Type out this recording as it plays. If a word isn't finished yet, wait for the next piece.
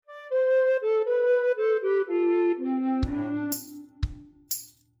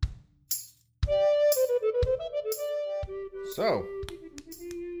So,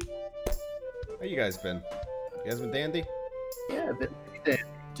 how you guys been? You guys been dandy? Yeah,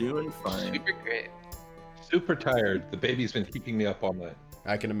 Doing fine. Super great. Super tired. The baby's been keeping me up all night.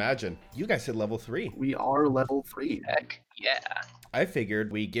 I can imagine. You guys hit level 3. we are level 3. Heck yeah. I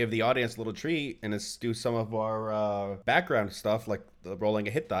figured we give the audience a little treat and let's do some of our background stuff like rolling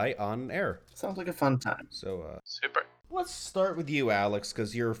a hit die on air. Sounds like a fun time. So, Super. let's start with you, Alex,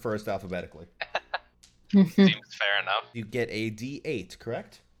 because you're first alphabetically. Seems fair enough. You get a D8,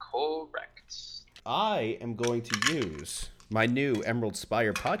 correct? Correct. I am going to use my new Emerald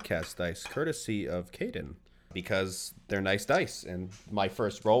Spire podcast dice, courtesy of Caden, because they're nice dice, and my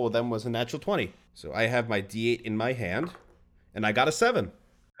first roll with them was a natural 20. So I have my D8 in my hand, and I got a 7.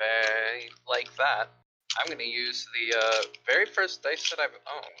 Very like that. I'm going to use the very first dice that I've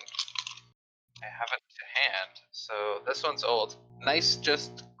owned. I have it to hand, so this one's old. Nice,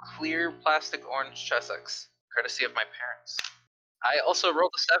 just clear plastic orange Chessex, courtesy of my parents. I also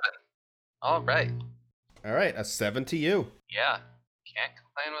rolled a 7. All right. All right, a 7 to you. Yeah, can't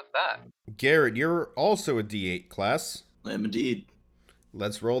complain with that. Garrett, you're also a D8 class. I am indeed.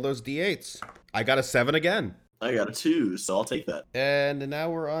 Let's roll those D8s. I got a 7 again. I got a 2, so I'll take that. And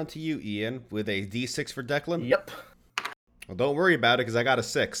now we're on to you, Ian, with a D6 for Declan. Yep. Well, don't worry about it, because I got a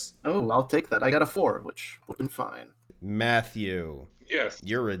 6. Oh, I'll take that. I got a 4, which would have been fine. Matthew, Yes,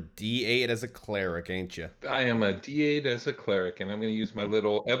 you're a D8 as a cleric, ain't you? I am a D8 as a cleric, and I'm going to use my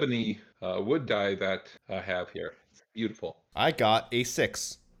little ebony wood die that I have here. It's beautiful. I got a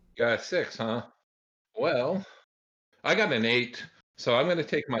 6. You got a 6, huh? Well, I got an 8, so I'm going to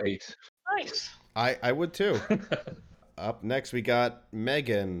take my 8. Nice. I would too. Up next, we got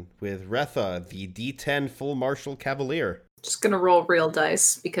Megan with Retha, the D10 Full Martial Cavalier. Just gonna roll real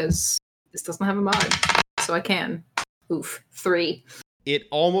dice because this doesn't have a mod, so I can. Oof, 3. It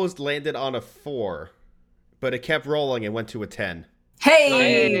almost landed on a 4, but it kept rolling and went to a 10. Hey,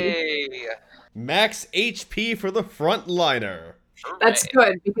 Hey. Max HP for the frontliner. that's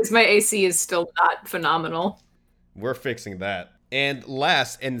Hooray. good because my AC is still not phenomenal. We're fixing that. And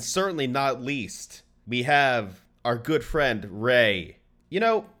last, and certainly not least, we have our good friend, Ray. You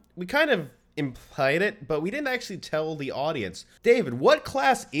know, we kind of implied it, but we didn't actually tell the audience. David, what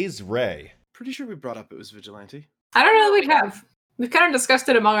class is Ray? Pretty sure we brought up it was Vigilante. I don't know that we have. We've kind of discussed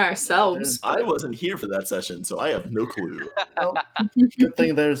it among ourselves. I wasn't here for that session, so I have no clue. Well, good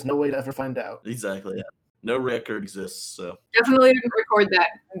thing there's no way to ever find out. Exactly. Yeah. No record exists, so. Definitely didn't record that.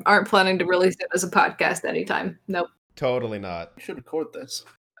 Aren't planning to release it as a podcast anytime. Nope. Totally not. We should record this.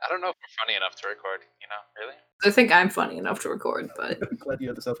 I don't know if we're funny enough to record, really? I think I'm funny enough to record, but I'm glad you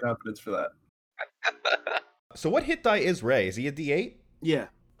have the self-confidence for that. So what hit die is Ray? Is he a D8? Yeah.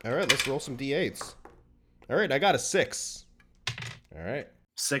 All right, let's roll some D8s. All right, I got a 6. All right.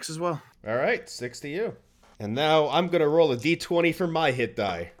 6 as well. All right, 6 to you. And now I'm going to roll a D20 for my hit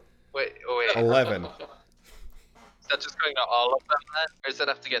die. Wait. 11. Is that just going to all of them then? Or does that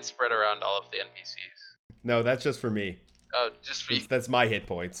have to get spread around all of the NPCs? No, that's just for me. Oh, just for you. That's my hit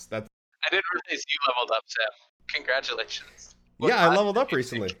points. That's I didn't realize you leveled up, Sam. Congratulations. Yeah, I What leveled class up did you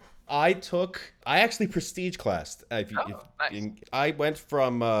recently. take? I actually prestige classed. Nice. I went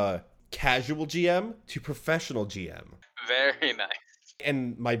from casual GM to professional GM. Very nice.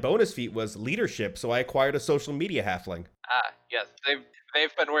 And my bonus feat was leadership, so I acquired a social media halfling Ah, yes. They've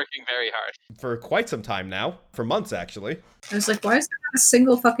been working very hard. for quite some time now. For months, actually. I was like, why is there not a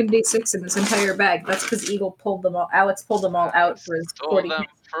single fucking D6 in this entire bag? That's because Alex pulled them all out for his Sold 40. them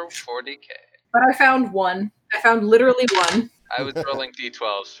for 40k. But I found one. I found literally one. I was rolling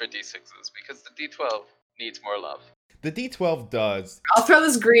d12s for d6s because the d12 needs more love. The D12 does. I'll throw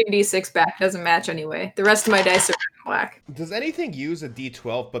this green D6 back. It doesn't match anyway. The rest of my dice are red and black. Does anything use a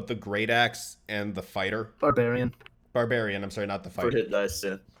D12 but the Great Axe and the Fighter? Barbarian. Barbarian, I'm sorry, not the For Fighter. hit dice,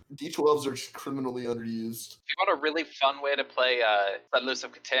 yeah. D12s are criminally underused. If you want a really fun way to play Settlers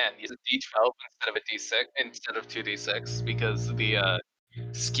of Catan, use a d12 instead of a d6 instead of 2d6 because the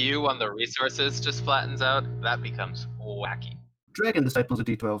skew on the resources just flattens out. That becomes wacky. Dragon Disciple's a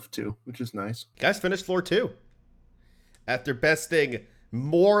D12 too, which is nice. Guys finished floor 2. After besting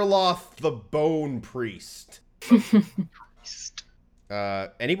Morloth the Bone Priest.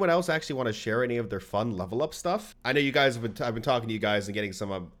 Anyone else actually want to share any of their fun level up stuff? I know you guys I've been talking to you guys and getting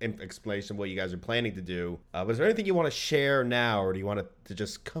some explanation of what you guys are planning to do. But is there anything you want to share now, or do you want it to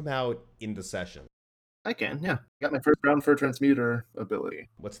just come out in the session? I can, yeah. Got my first round for transmuter ability.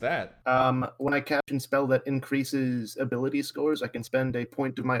 What's that? When I cast a spell that increases ability scores, I can spend a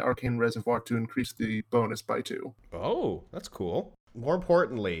point of my arcane reservoir to increase the bonus by 2. Oh, that's cool. More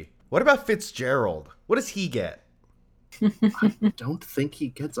importantly, what about Fitzgerald? What does he get? Don't think he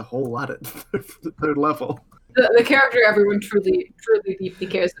gets a whole lot at the third level. The character everyone truly deeply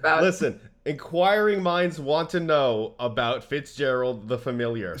cares about. Listen, inquiring minds want to know about Fitzgerald the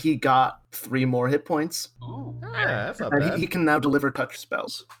Familiar. He got 3 more hit points, Ooh. Yeah, that's not and bad. he can now deliver touch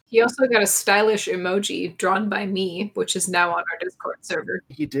spells. He also got a stylish emoji drawn by me, which is now on our Discord server.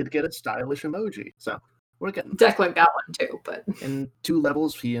 He did get a stylish emoji, so we're getting Declan got one too, but in 2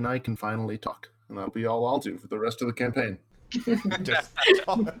 levels. He and I can finally talk, and that'll be all I'll do for the rest of the campaign. Just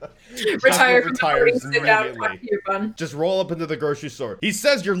retire from the party, retires sit down, immediately. talk to your bun. Just roll up into the grocery store. He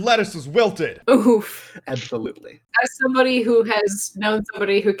says your lettuce is wilted. Oof. Absolutely. As somebody who has known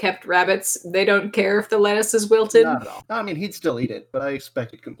somebody who kept rabbits, they don't care if the lettuce is wilted. Not at all. I mean, he'd still eat it, but I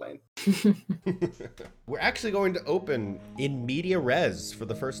expect he'd complain. We're actually going to open in media res for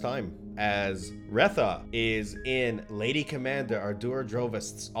the first time, as Retha is in Lady Commander Ardura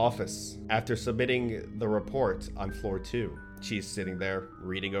Drovist's office after submitting the report on floor 2. She's sitting there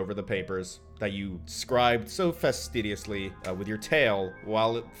reading over the papers that you scribed so fastidiously with your tail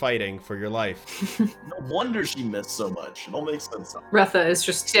while fighting for your life. No wonder she missed so much. It all makes sense now. Retha is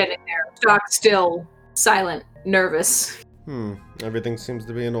just standing there, stock still, silent, nervous. Everything seems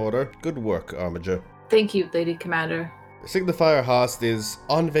to be in order. Good work, Armiger. Thank you, Lady Commander. Signifier Haast is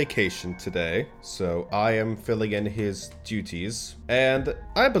on vacation today, so I am filling in his duties, and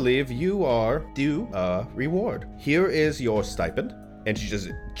I believe you are due a reward. Here is your stipend, and she just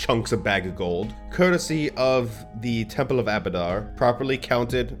chunks a bag of gold, courtesy of the Temple of Abadar, properly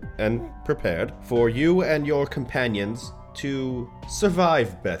counted and prepared for you and your companions to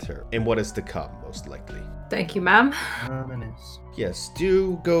survive better in what is to come, most likely. Thank you, ma'am. Ominous. Yes,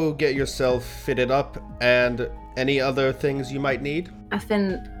 do go get yourself fitted up, and any other things you might need? I've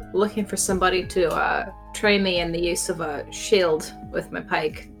been looking for somebody to train me in the use of a shield with my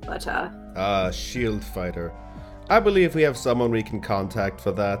pike, but Shield fighter. I believe we have someone we can contact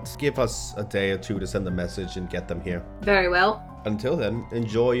for that. Give us a day or two to send the message and get them here. very well. Until then,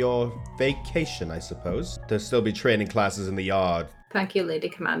 enjoy your vacation, I suppose. There'll still be training classes in the yard. Thank you, Lady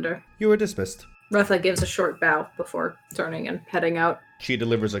Commander. You are dismissed. Retha gives a short bow before turning and heading out. She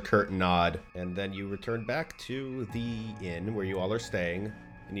delivers a curt nod, and then you return back to the inn where you all are staying,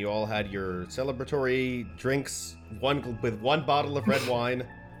 and you all had your celebratory drinks, with one bottle of red wine.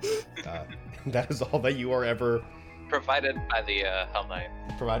 That is all that you are ever Provided by the Hell Knight.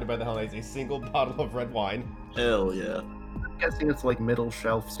 provided by the Hell Knights, a single bottle of red wine. Hell yeah. I'm guessing it's like middle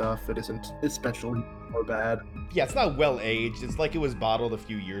shelf stuff. It isn't especially or bad. Yeah, it's not well aged. It's like it was bottled a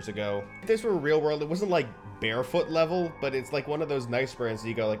few years ago. If this were real world, it wasn't like barefoot level, but it's like one of those nice brands that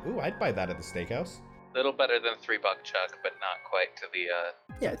you go like, ooh, I'd buy that at the steakhouse. Little better than $3 Chuck, but not quite to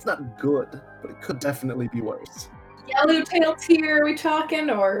the Yeah, it's not good, but it could definitely be worse. Yellowtail tea, are we talking,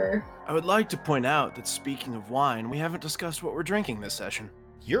 or? I would like to point out that speaking of wine, we haven't discussed what we're drinking this session.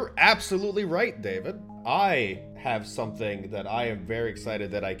 You're absolutely right, David. I have something that I am very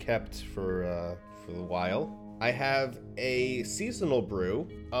excited that I kept for a while. I have a seasonal brew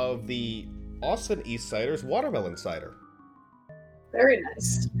of the Austin Eastsiders Watermelon Cider. Very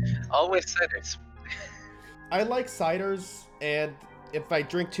nice. always ciders. I like ciders, and if I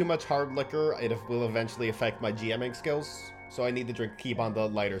drink too much hard liquor, it will eventually affect my GMing skills. So I need to keep on the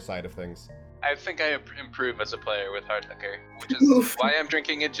lighter side of things. I think I improve as a player with hard liquor, which is Oof. why I'm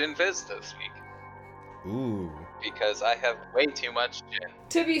drinking a Gin Fizz this week. Ooh. Because I have way too much gin.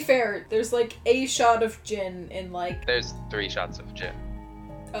 To be fair, there's like a shot of gin in like... There's 3 shots of gin.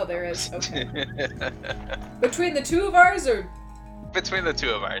 Oh, there is. Okay. Between the two of ours, or... Between the 2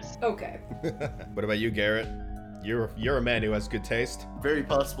 of ours. Okay. What about you, Garrett? You're a man who has good taste. Very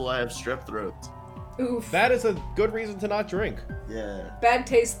possible I have strep throat. Oof. That is a good reason to not drink. Yeah. Bad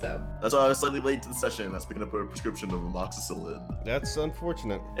taste, though. That's why I was slightly late to the session. I was picking up a prescription of amoxicillin. That's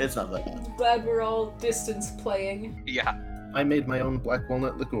unfortunate. It's not that bad. Glad we're all distance playing. Yeah. I made my own black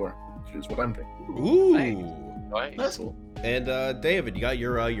walnut liqueur, which is what I'm drinking. Ooh. Nice. That's cool. And David, you got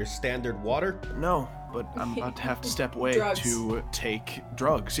your standard water? No, but I'm about to have to step away Drugs. to take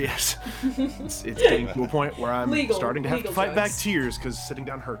drugs, yes. It's getting to a point where I'm Legal- starting to have to legal fight back drugs. tears because sitting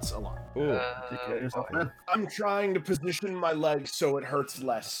down hurts a lot. Ooh. Take care of yourself, boy. man. I'm trying to position my legs so it hurts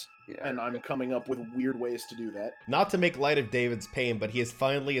less, Yeah. and I'm coming up with weird ways to do that. Not to make light of David's pain, but he is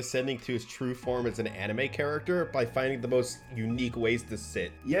finally ascending to his true form as an anime character by finding the most unique ways to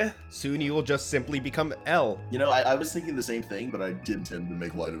sit. Yeah, Soon you will just simply become L. You know, I was thinking the same thing, but I did intend to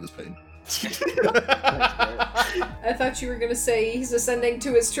make light of his pain. I thought you were gonna say he's ascending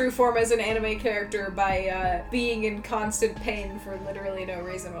to his true form as an anime character by being in constant pain for literally no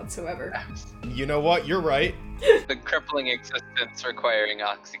reason whatsoever. You know what? You're right. The crippling existence requiring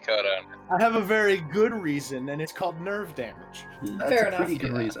oxycodone. I have a very good reason, and it's called nerve damage. That's Fair a enough. pretty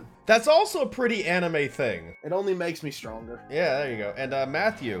good reason. That's also a pretty anime thing. It only makes me stronger. Yeah, there you go. And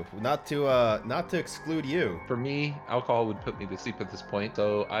Matthew, not to exclude you. For me, alcohol would put me to sleep at this point,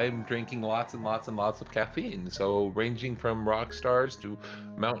 so I'm drinking lots and lots and lots of caffeine. So ranging from Rock Stars to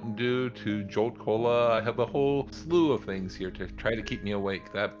Mountain Dew to Jolt Cola, I have a whole slew of things here to try to keep me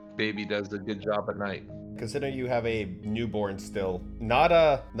awake. That baby does a good job at night. Considering you have a newborn still, not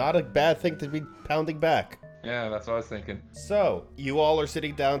a bad thing to be pounding back. Yeah, that's what I was thinking. So, you all are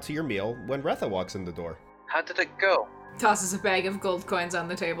sitting down to your meal when Retha walks in the door. How did it go? Tosses a bag of gold coins on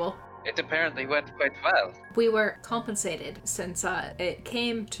the table. It apparently went quite well. We were compensated since it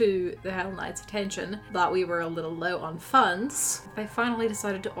came to the Hell Knight's attention that we were a little low on funds. They finally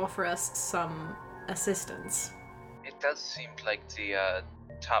decided to offer us some assistance. It does seem like the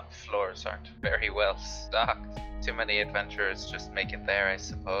top floors aren't very well stocked. Too many adventurers just make it there, I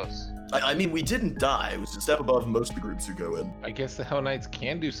suppose. I mean, we didn't die. It was a step above most of the groups who go in. I guess the Hell Knights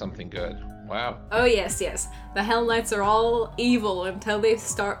can do something good. Wow. Oh yes. The Hell Knights are all evil until they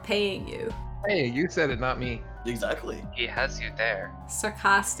start paying you. Hey, you said it, not me. Exactly. He has you there.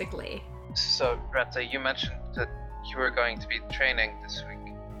 Sarcastically. So, Retta, you mentioned that you were going to be training this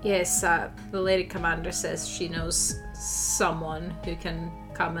week. Yes, the Lady Commander says she knows someone who can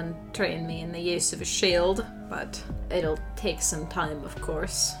come and train me in the use of a shield, but it'll take some time, of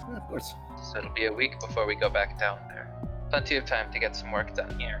course. Of course. So it'll be a week before we go back down there. Plenty of time to get some work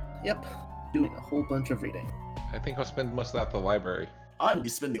done here. Yep. Doing a whole bunch of reading. I think I'll spend most of that at the library. I'll be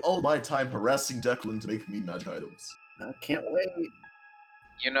spending all my time harassing Declan to make me magic items. I can't wait.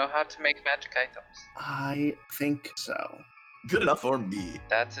 You know how to make magic items. I think so. Good enough for me.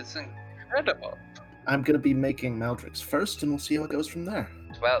 That is incredible. I'm gonna be making Maldrix first, and we'll see how it goes from there.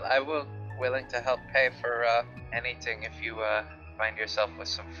 Well, I will willing to help pay for anything if you find yourself with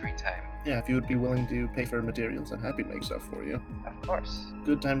some free time. Yeah, if you would be willing to pay for materials, I'm happy to make stuff for you. Of course.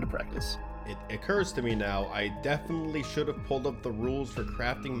 Good time to practice. It occurs to me now, I definitely should have pulled up the rules for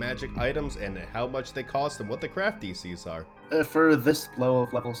crafting magic items and how much they cost and what the craft DCs are. For this low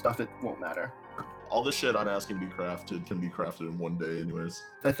of level stuff, it won't matter. All the shit I'm asking to be crafted can be crafted in one day anyways.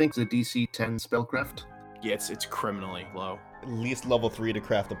 I think the DC 10 spellcraft. Yeah, it's criminally low. At least level 3 to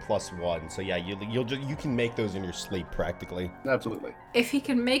craft a +1, so yeah, you can make those in your sleep practically. Absolutely. If he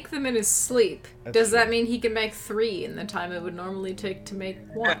can make them in his sleep, That's does that true. mean he can make 3 in the time it would normally take to make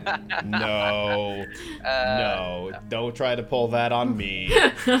 1? No, no, don't try to pull that on me.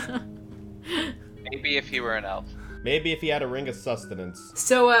 Maybe if he were an elf. Maybe if he had a ring of sustenance.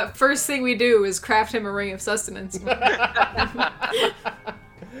 So, first thing we do is craft him a ring of sustenance.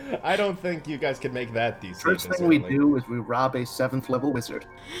 I don't think you guys can make that DC. First thing we do is we rob a 7th level wizard.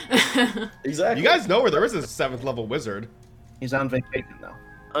 Exactly. You guys know where there is a 7th level wizard. He's on vacation now.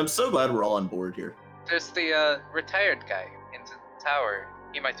 I'm so glad we're all on board here. There's the retired guy in the tower.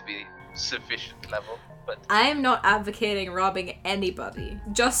 He might be sufficient level, but I'm not advocating robbing anybody,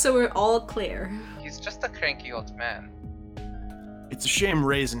 just so we're all clear. he's just a cranky old man. It's a shame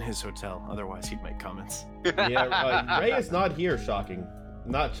Ray's in his hotel, otherwise he'd make comments. Yeah, Ray is not here,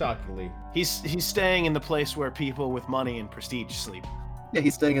 not shockingly. He's staying in the place where people with money and prestige sleep. Yeah,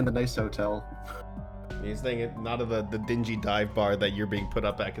 he's staying in the nice hotel. He's staying at not the dingy dive bar that you're being put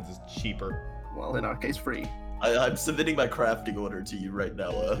up at because it's cheaper. Well, in our case, free. I'm submitting my crafting order to you right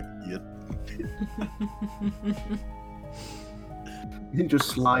now, Ian. You just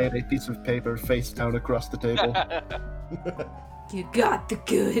slide a piece of paper face down across the table. You got the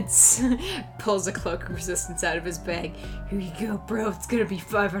goods. Pulls a cloak of resistance out of his bag. Here you go, bro. It's gonna be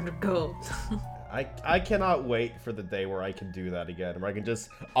 500 gold. I cannot wait for the day where I can do that again, where I can just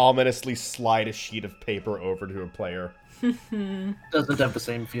ominously slide a sheet of paper over to a player. Doesn't have the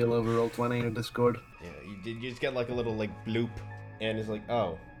same feel over Roll20 or Discord. Yeah, you just get like a little bloop, and it's like,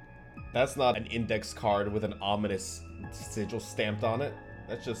 oh, that's not an index card with an ominous sigil stamped on it.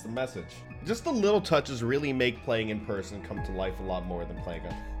 That's just a message. Just the little touches really make playing in person come to life a lot more than playing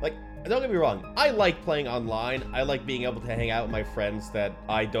on. Like, don't get me wrong, I like playing online. I like being able to hang out with my friends that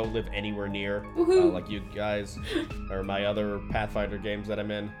I don't live anywhere near, like you guys, or my other Pathfinder games that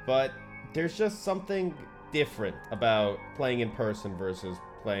I'm in. But there's just something different about playing in person versus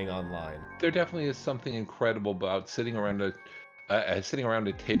playing online. There definitely is something incredible about sitting around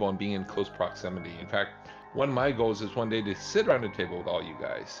a table and being in close proximity. In fact, one of my goals is one day to sit around a table with all you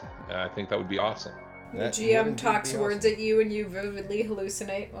guys. I think that would be awesome. The That GM wouldn't talks be words awesome. at you and you vividly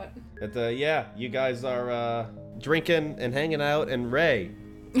hallucinate. What? But yeah, you guys are drinking and hanging out, and Ray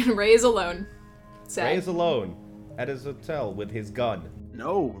Ray is alone. Sad. is alone at his hotel with his gun.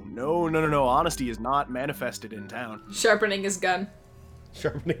 No. Honesty is not manifested in town. Sharpening his gun.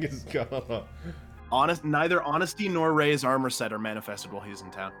 Sharpening his gun. Neither honesty nor Ray's armor set are manifested while he's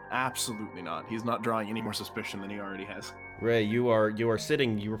in town. Absolutely not. He's not drawing any more suspicion than he already has. Ray, you are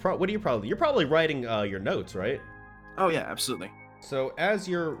sitting. You're probably writing your notes, right? Oh yeah, absolutely. So as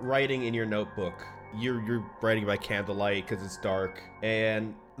you're writing in your notebook, you're writing by candlelight because it's dark,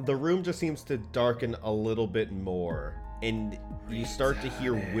 and the room just seems to darken a little bit more, and you start to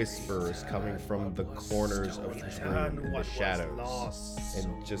hear whispers coming from the corners of the room in the shadows,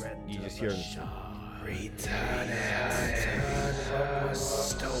 and you just hear this. Return what was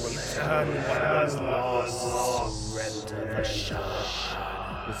stolen. What was lost. Surrender the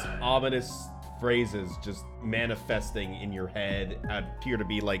shard. This ominous phrases just manifesting in your head appear to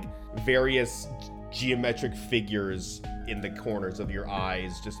be like various geometric figures in the corners of your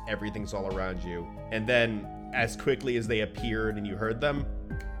eyes. Just everything's all around you. And then, as quickly as they appeared and you heard them,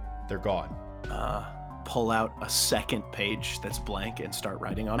 they're gone. Pull out a second page that's blank and start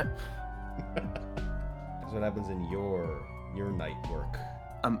writing on it. That's what happens in your night work.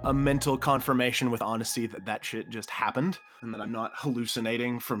 A mental confirmation with honesty that shit just happened, and that I'm not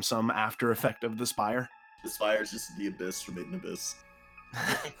hallucinating from some after effect of the Spire. The Spire is just the abyss from Hidden Abyss.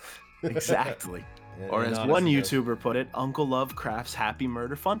 Exactly. Or as one YouTuber put it, Uncle Lovecraft's Happy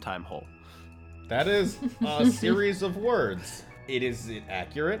Murder Funtime Hole. That is a series of words. Is it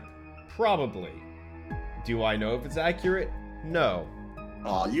accurate? Probably. Do I know if it's accurate? No.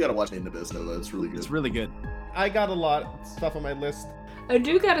 Aw, you gotta watch Hidden Abyss though, it's really good. It's really good. I got a lot of stuff on my list. I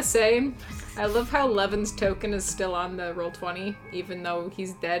do gotta say, I love how Levin's token is still on the Roll20, even though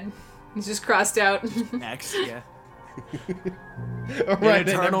he's dead. He's just crossed out. X, yeah. Right, an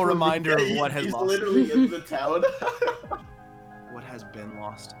eternal reminder of what has He's lost. literally in the town. What has been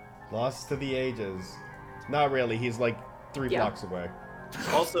lost? Lost to the ages. Not really, he's like 3 Yeah. blocks away.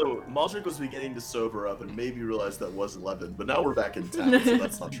 Also, Maldrick was beginning to sober up and maybe realize that wasn't Levin, but now we're back in town, so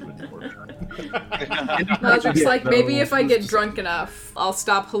that's not true anymore. Maldrick's like, maybe if I get drunk enough, I'll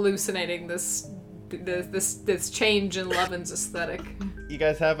stop hallucinating this change in Levin's aesthetic. You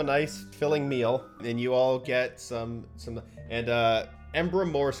guys have a nice filling meal, and you all get some and Embra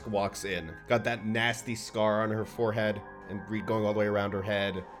Morsk walks in. Got that nasty scar on her forehead and going all the way around her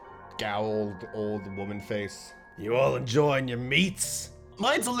head. Gouged old woman face. You all enjoying your meats?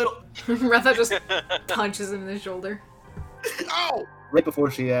 Mine's a little... Retha just punches him in the shoulder. Ow! Right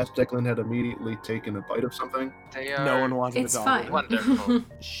before she asked, Declan had immediately taken a bite of something. They are No one wanted It's to talk fine. about it. wonderful.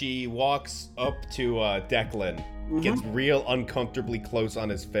 She walks up to Declan, gets real uncomfortably close on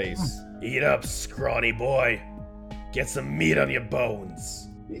his face. Eat up, scrawny boy. Get some meat on your bones.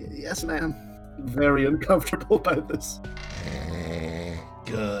 Yes, ma'am. Very uncomfortable by this.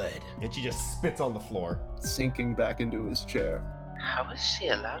 Good. And she just spits on the floor. Sinking back into his chair. How is she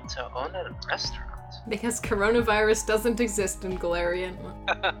allowed to own a restaurant? Because coronavirus doesn't exist in Galarian.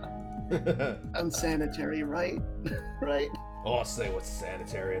 Unsanitary, right? Right? I'll say what's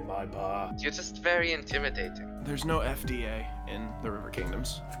sanitary in my bar. You're just very intimidating. There's no FDA in the River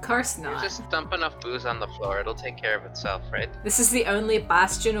Kingdoms. Of course You not. just dump enough booze on the floor, it'll take care of itself, right? This is the only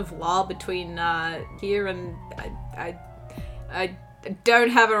bastion of law between here and I don't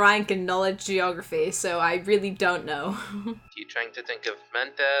have a rank in knowledge geography, so I really don't know. You trying to think of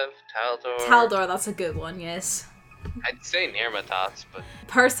Mendev, Taldor? Taldor, that's a good one, yes. I'd say Nirmatats, but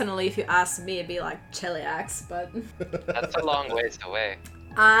Personally, if you ask me, it'd be like Cheliax, but... that's a long ways away.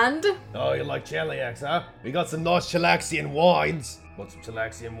 And? Oh, you like Cheliax, huh? We got some nice Chelaxian wines. Want some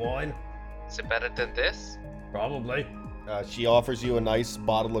Chelaxian wine? Is it better than this? Probably. She offers you a nice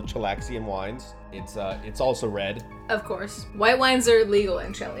bottle of Chelaxian wines. It's also red. Of course. White wines are legal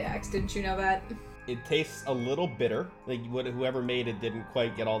in Cheliax, didn't you know that? It tastes a little bitter. Like whoever made it didn't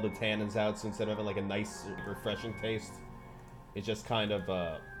quite get all the tannins out, so instead of having like a nice, refreshing taste, it's just kind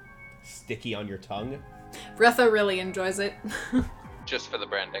of sticky on your tongue. Retha really enjoys it. Just for the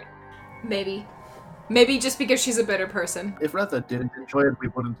branding. Maybe. Maybe just because she's a bitter person. If Retha didn't enjoy it, we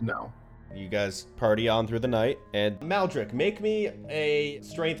wouldn't know. You guys party on through the night, and Maldrick, make me a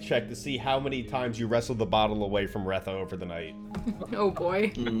strength check to see how many times you wrestled the bottle away from Retha over the night. Oh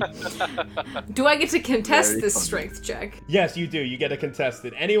boy. Do I get to contest Very this funny. strength check? Yes, you do. You get to contest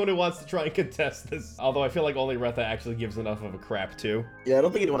it. Anyone who wants to try and contest this, although I feel like only Retha actually gives enough of a crap too. Yeah, I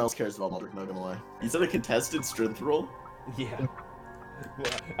don't think anyone else cares about Maldrick, not gonna lie. You said a contested strength roll? Yeah.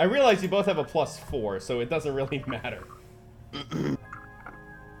 Well, I realize you both have a +4, so it doesn't really matter.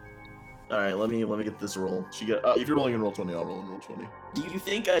 Alright, let me get this roll. She got if you're rolling in roll 20, I'll roll in roll 20. Do you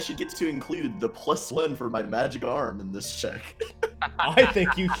think I should get to include the +1 for my magic arm in this check? I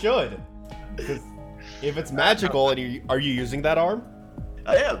think you should. Because if it's magical, and are you using that arm?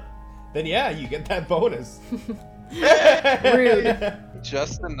 I am. Then yeah, you get that bonus. Rude.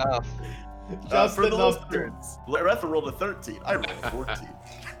 Just enough. Just for the enough. listeners, Rafa rolled a 13. I rolled a 14.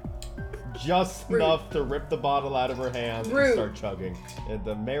 Just Rude. enough to rip the bottle out of her hand and Rude. start chugging. And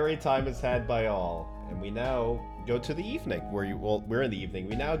the merry time is had by all. And we now go to the evening, we're in the evening.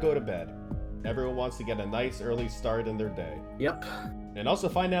 We now go to bed. Everyone wants to get a nice early start in their day. Yep. And also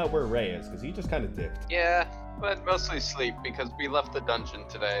find out where Ray is, because he just kind of dipped. Yeah, but mostly sleep because we left the dungeon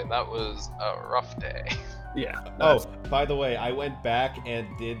today and that was a rough day. Yeah. Oh, by the way, I went back and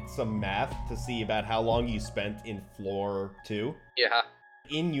did some math to see about how long you spent in floor 2. Yeah,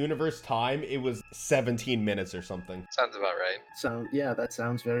 In universe time, it was 17 minutes or something. sounds about right. Yeah, that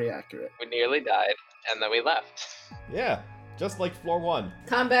sounds very accurate. We nearly died and then we left. Yeah, just like floor 1.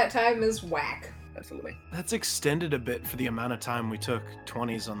 Combat time is whack. Absolutely. That's extended a bit for the amount of time we took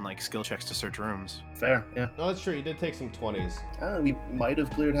 20s on like skill checks to search rooms. Fair. Yeah. No, that's true. You did take some 20s. We might have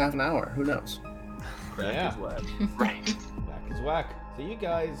cleared half an hour. Who knows? Yeah. Right. Whack is whack. So you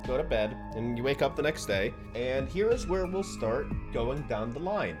guys go to bed, and you wake up the next day, and here is where we'll start going down the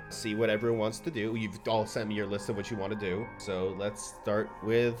line. See what everyone wants to do. You've all sent me your list of what you want to do. So let's start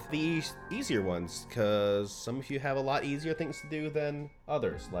with the easier ones, because some of you have a lot easier things to do than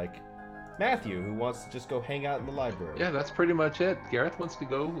others, like Matthew, who wants to just go hang out in the library. Yeah, that's pretty much it. Gareth wants to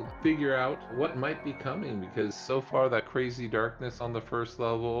go figure out what might be coming because so far that crazy darkness on the first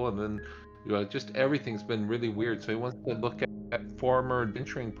level and then just everything's been really weird. So he wants to look at former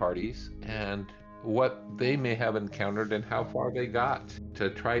adventuring parties and what they may have encountered and how far they got to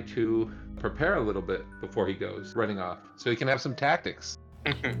try to prepare a little bit before he goes running off so he can have some tactics.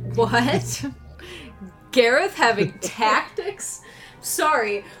 What? Gareth having tactics?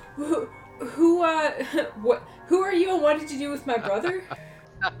 Sorry. Who are you and what did you do with my brother?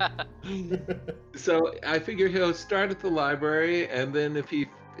 So I figure he'll start at the library, and then if he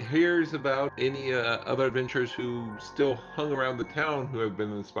hears about any other adventurers who still hung around the town who have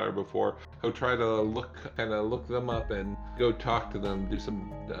been inspired before, he'll try to look them up and go talk to them, do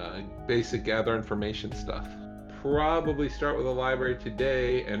some basic gather information stuff. Probably start with the library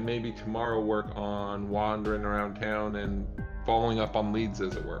today, and maybe tomorrow work on wandering around town and following up on leads,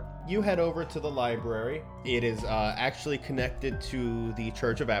 as it were. You head over to the library. It is actually connected to the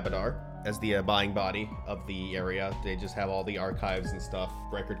Church of Abadar as the buying body of the area. They just have all the archives and stuff,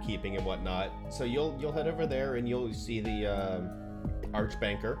 record keeping and whatnot. So you'll head over there and you'll see the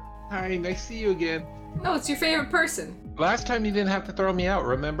Archbanker. Hi, nice to see you again. No, it's your favorite person. Last time you didn't have to throw me out,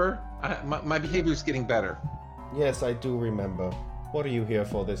 remember? My behavior's getting better. Yes, I do remember. What are you here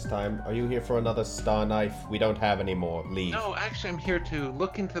for this time? Are you here for another star knife? We don't have any more. Leave. No, actually, I'm here to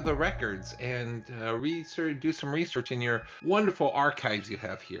look into the records and do some research in your wonderful archives you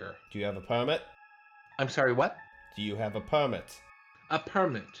have here. Do you have a permit? I'm sorry, what? Do you have a permit? A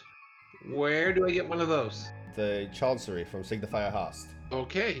permit. Where do I get one of those? The Chancery from Signifier Host.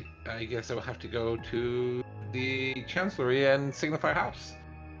 Okay, I guess I will have to go to the Chancellery and Signifier House.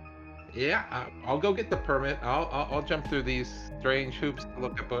 Yeah, I'll go get the permit. I'll jump through these strange hoops to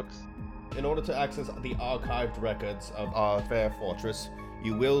look at books. In order to access the archived records of our fair fortress,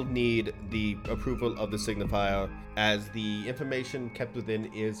 you will need the approval of the Signifier, as the information kept within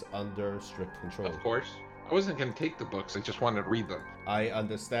is under strict control. Of course. I wasn't going to take the books, I just wanted to read them. I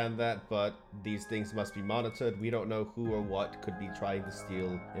understand that, but these things must be monitored. We don't know who or what could be trying to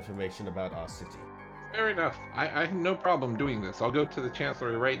steal information about our city. Fair enough. I have no problem doing this. I'll go to the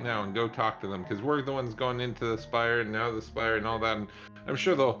Chancellery right now and go talk to them, because we're the ones going into the Spire and now the Spire and all that, and I'm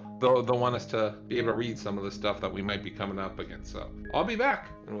sure they'll want us to be able to read some of the stuff that we might be coming up against. So I'll be back.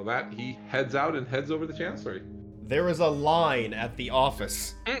 And with that, he heads out and heads over to the Chancellery. There is a line at the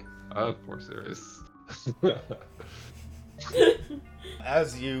office. Of course there is.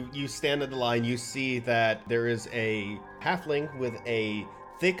 As you stand in the line, you see that there is a halfling with a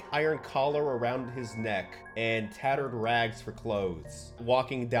thick iron collar around his neck and tattered rags for clothes,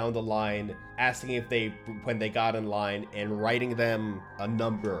 walking down the line, asking if when they got in line, and writing them a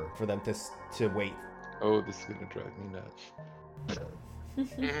number for them to wait. Oh, this is gonna drive me nuts.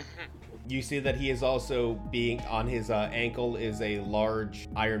 You see that he is also on his ankle is a large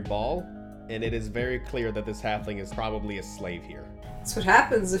iron ball, and it is very clear that this halfling is probably a slave here. That's what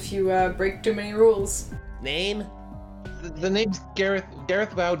happens if you break too many rules. Name? The name's Gareth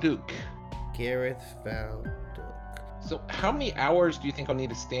Vauduc. Gareth Vauduc. So how many hours do you think I'll need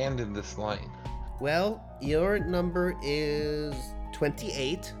to stand in this line? Well, your number is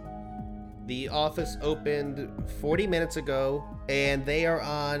 28. The office opened 40 minutes ago, and they are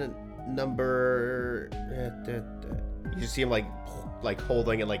on number... You see him like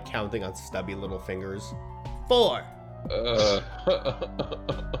holding and like counting on stubby little fingers. 4.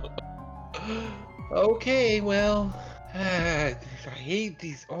 Okay, well, I hate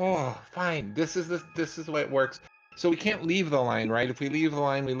these. Oh, fine. This is the way it works. So we can't leave the line, right? If we leave the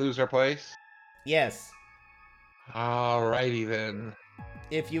line, we lose our place. Yes. Alrighty then.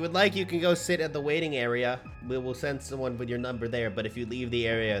 If you would like, you can go sit at the waiting area. We will send someone with your number there, but if you leave the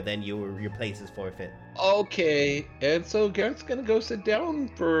area, then your place is forfeit. Okay, and so Garrett's gonna go sit down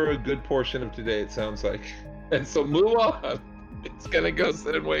for a good portion of today, it sounds like. And so move on. It's gonna go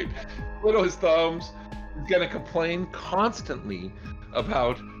sit and wait. Twiddle his thumbs. He's gonna complain constantly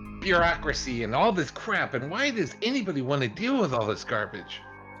about bureaucracy and all this crap, and why does anybody want to deal with all this garbage?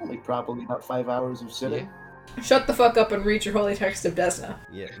 Only probably about 5 hours of sitting. Shut the fuck up and read your holy text of Desna.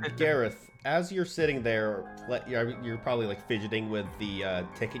 Yeah, Gareth, as you're sitting there, you're probably like fidgeting with the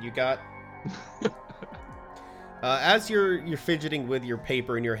ticket you got. As you're fidgeting with your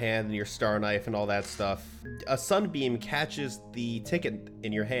paper in your hand and your star knife and all that stuff, a sunbeam catches the ticket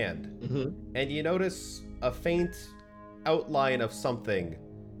in your hand, and you notice a faint outline of something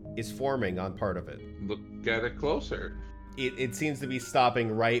is forming on part of it. Look at it closer. It seems to be stopping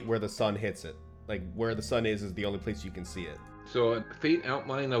right where the sun hits it. Like, where the sun is the only place you can see it. So a faint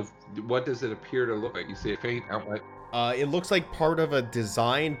outline of what does it appear to look like? You see a faint outline? It looks like part of a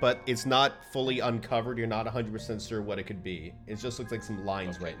design, but it's not fully uncovered. You're not 100% sure what it could be. It just looks like some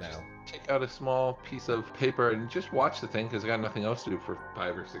lines right now. Take out a small piece of paper and just watch the thing, because I got nothing else to do for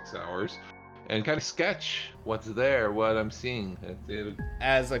 5 or 6 hours. And kind of sketch what's there, what I'm seeing.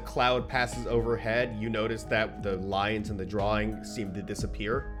 As a cloud passes overhead, you notice that the lines in the drawing seem to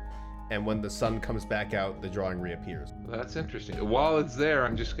disappear. And when the sun comes back out, the drawing reappears. That's interesting. While it's there,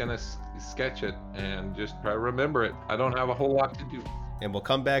 I'm just gonna sketch it and just try to remember it. I don't have a whole lot to do. And we'll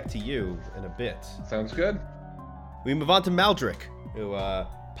come back to you in a bit. Sounds good. We move on to Maldrick, who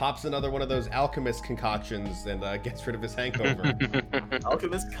pops another one of those alchemist concoctions and gets rid of his hangover.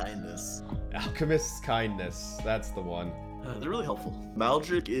 Alchemist kindness. Alchemist's kindness. That's the one. They're really helpful.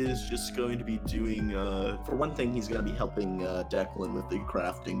 Maldrick is just going to be doing, for one thing, he's going to be helping Declan with the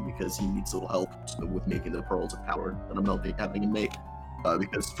crafting because he needs a little help with making the pearls of power that I'm having him make.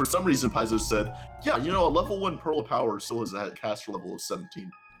 Because for some reason, Paizo said, yeah, you know, a level 1 pearl of power still has a caster level of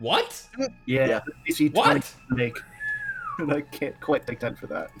 17. What? Yeah. DC What? 20 to make. And I can't quite take 10 for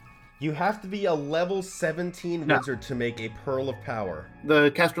that. You have to be a level 17 wizard to make a pearl of power.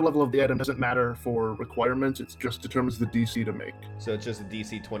 The caster level of the item doesn't matter for requirements, it just determines the DC to make. So it's just a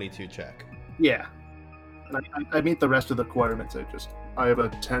DC 22 check. Yeah. And I meet the rest of the requirements, I have a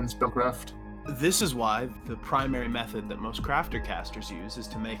 10 spellcraft. This is why the primary method that most crafter casters use is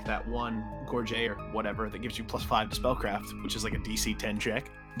to make that one Gorget or whatever that gives you +5 to spellcraft, which is like a DC 10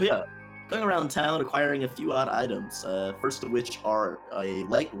 check. But yeah, going around town acquiring a few odd items, first of which are a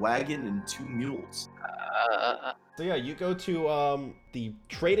light wagon and 2 mules. So yeah, you go to the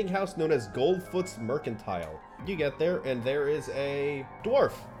trading house known as Goldfoot's Mercantile. You get there, and there is a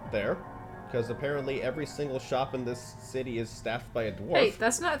dwarf there, because apparently every single shop in this city is staffed by a dwarf. Hey,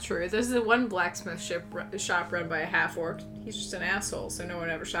 that's not true. There's the one blacksmith shop run by a half-orc. He's just an asshole, so no one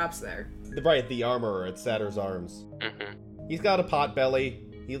ever shops there. Right, the armorer at Satyr's Arms. He's got a pot belly.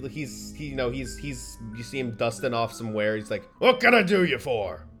 You see him dusting off somewhere. He's like, "What can I do you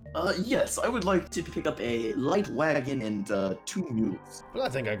for?" Yes, I would like to pick up a light wagon and 2 mules. Well, I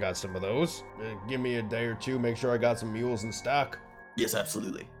think I got some of those. Give me a day or two, make sure I got some mules in stock. Yes,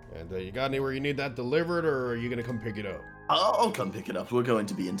 absolutely. And you got anywhere you need that delivered, or are you gonna come pick it up? I'll come pick it up. We're going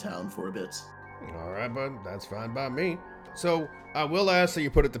to be in town for a bit. All right, bud. That's fine by me. So I will ask that you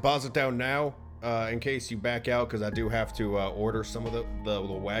put a deposit down now, in case you back out, because I do have to order some of the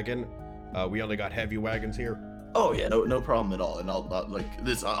wagon. We only got heavy wagons here. Oh yeah, no problem at all. And I'll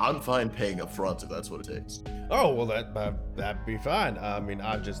I'm fine paying up front if that's what it takes. Oh well, that'd be fine. I mean,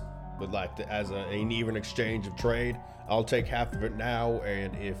 I just would like to, as an even exchange of trade, I'll take half of it now,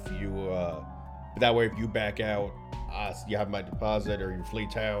 and if you that way, if you back out, you have my deposit, or you flee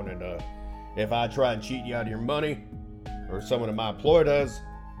town, and if I try and cheat you out of your money, or someone in my employ does,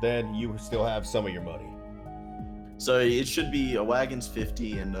 then you still have some of your money. So it should be a wagon's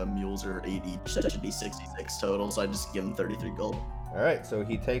 50 and mules are 80. That should be 66 total. So I just give him 33 gold. All right. So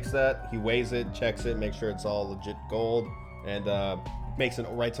he takes that, he weighs it, checks it, makes sure it's all legit gold, and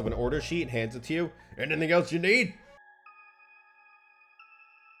writes up an order sheet, hands it to you. Anything else you need?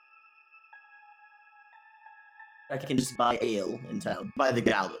 I can just buy ale in town. Buy the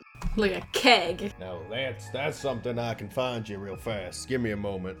gallon. Like a keg. Now that's something I can find you real fast. Give me a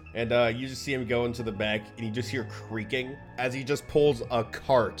moment. And you just see him go into the back, and you just hear creaking as he just pulls a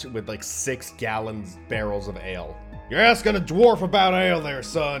cart with like 6 barrels of ale. You're asking a dwarf about ale there,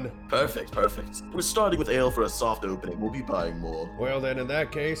 son. Perfect. We're starting with ale for a soft opening. We'll be buying more. Well then, in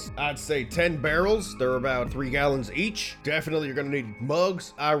that case, I'd say 10 barrels. They're about 3 gallons each. Definitely you're gonna need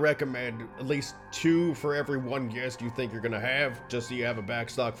mugs. I recommend at least 2 for every 1 guest you think you're gonna have, just so you have a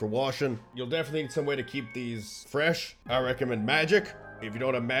backstock for washing. You'll definitely need some way to keep these fresh. I recommend magic. If you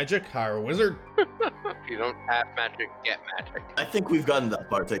don't have magic, hire a wizard. If you don't have magic, get magic. I think we've gotten that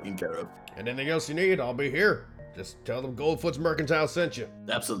part taken care of. And anything else you need, I'll be here. Just tell them Goldfoot's Mercantile sent you.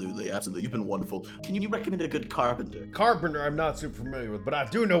 Absolutely. You've been wonderful. Can you recommend a good carpenter? Carpenter I'm not super familiar with, but I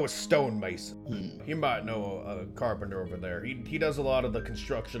do know a stonemason. You might know a carpenter over there. He does a lot of the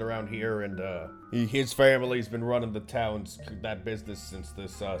construction around here, and his family's been running that business since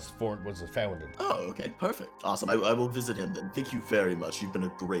this fort was founded. Oh, okay. Perfect. Awesome. I will visit him then. Thank you very much. You've been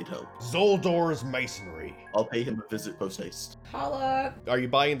a great help. Zoldor's Masonry. I'll pay him a visit post-haste. Holla! Are you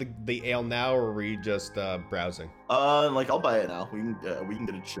buying the ale now, or are you just browsing? I'll buy it now. We can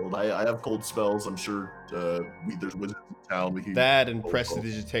get it chilled. I have cold spells. I'm sure there's wizards in town. We can that and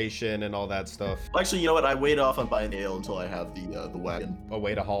prestidigitation and all that stuff. Actually, you know what? I wait off on buying ale until I have the wagon. A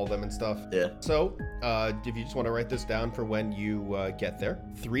way to haul them and stuff. Yeah. So, if you just want to write this down for when you get there,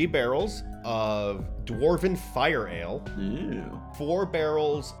 3 barrels of dwarven fire ale, 4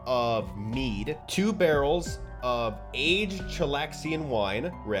 barrels of mead, 2 barrels of aged Chalaxian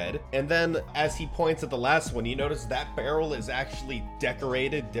wine, red, and then as he points at the last one, you notice that barrel is actually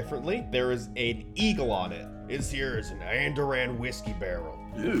decorated differently. There is an eagle on it. This here is an Andoran whiskey barrel.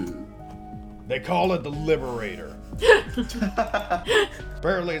 Ooh. They call it the Liberator.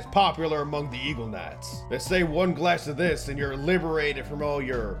 Apparently it's popular among the Eagle Knights. They say 1 glass of this and you're liberated from all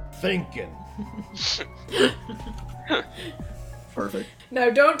your thinking. Perfect.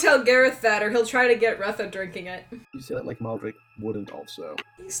 No, don't tell Gareth that, or he'll try to get Retha drinking it. You say that like Maldrick wouldn't also.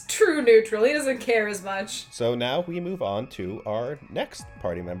 He's true neutral. He doesn't care as much. So now we move on to our next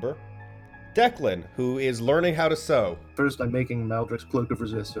party member, Declan, who is learning how to sew. First, I'm making Maldrick's Cloak of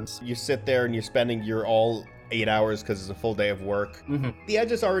Resistance. You sit there and you're spending your all 8 hours because it's a full day of work. The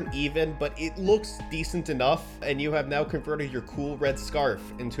edges aren't even, but it looks decent enough, and you have now converted your cool red scarf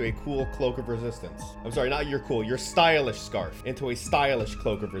into a cool Cloak of Resistance. I'm sorry, not your stylish scarf into a stylish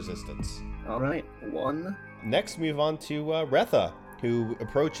Cloak of Resistance. All right, 1. Next, move on to Retha, who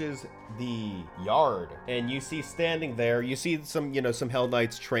approaches the yard, and you see standing there, you see some Hell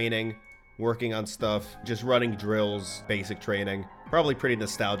Knights training, working on stuff, just running drills, basic training. Probably pretty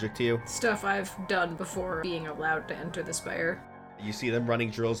nostalgic to you. Stuff I've done before being allowed to enter the Spire. You see them running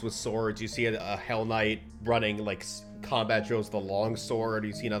drills with swords. You see a Hell Knight running like combat drills with a long sword.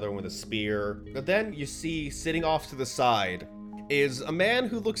 You see another one with a spear. But then you see sitting off to the side is a man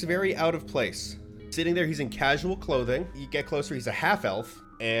who looks very out of place. Sitting there, he's in casual clothing. You get closer, he's a half-elf.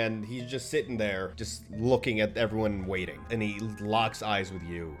 And he's just sitting there, just looking at everyone waiting. And he locks eyes with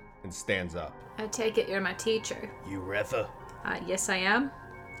you and stands up. I take it you're my teacher. You Retha? Yes, I am.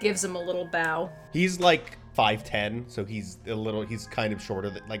 Gives him a little bow. He's like 5'10", so he's kind of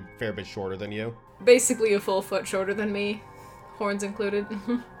shorter, fair bit shorter than you. Basically a full foot shorter than me, horns included.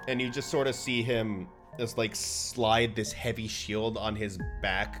 And you just sort of see him just like slide this heavy shield on his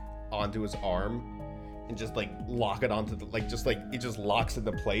back onto his arm and just like lock it onto it just locks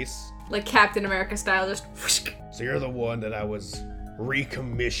into place. Like Captain America style, just whoosh. So you're the one that I was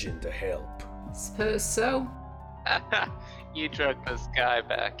recommissioned to help. Suppose so. You drug this guy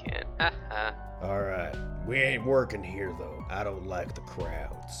back in. Alright, we ain't working here though. I don't like the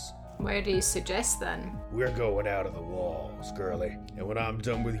crowds. Where do you suggest then? We're going out of the walls, girly. And when I'm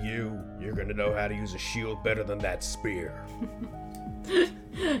done with you, you're gonna know how to use a shield better than that spear.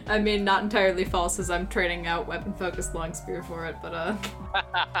 I mean, not entirely false as I'm training out weapon-focused long spear for it, but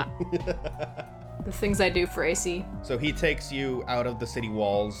the things I do for AC. So he takes you out of the city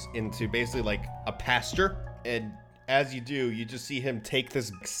walls into basically like a pasture, and as you do, you just see him take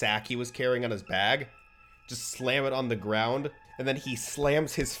this sack he was carrying on his bag, just slam it on the ground, and then he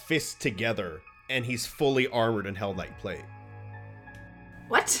slams his fists together, and he's fully armored in Hell Knight plate.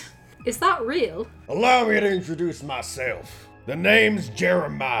 What? Is that real? Allow me to introduce myself. The name's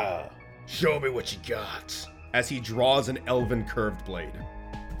Jeremiah. Show me what you got. As he draws an elven curved blade.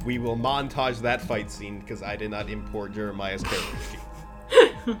 We will montage that fight scene because I did not import Jeremiah's character sheet.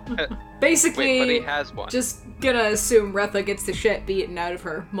 Basically, wait, but he has one. Just gonna assume Retha gets the shit beaten out of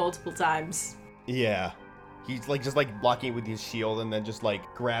her multiple times. Yeah. He's just blocking it with his shield and then just like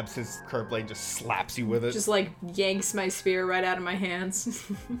grabs his curved blade and just slaps you with it. Just like yanks my spear right out of my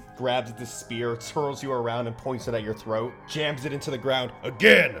hands. Grabs the spear, twirls you around and points it at your throat, jams it into the ground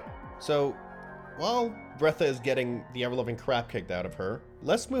again. So, while Retha is getting the ever-loving crap kicked out of her,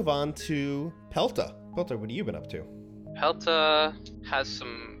 let's move on to Pelta. Pelta, what have you been up to? Pelta has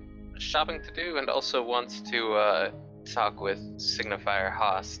some shopping to do and also wants to talk with Signifier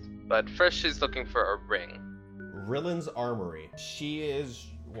Host. But first, she's looking for a ring. Rillin's Armory. She is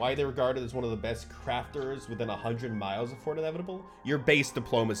widely regarded as one of the best crafters within 100 miles of Fort Inevitable. Your base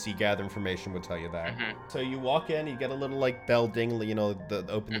diplomacy gather information would tell you that. So you walk in, you get a little like bell ding,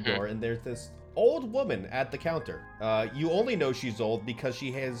 open the door, and there's this old woman at the counter. You only know she's old because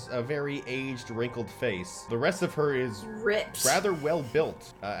she has a very aged, wrinkled face. The rest of her is Ripped. rather well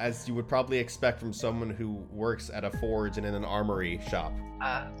built, as you would probably expect from someone who works at a forge and in an armory shop.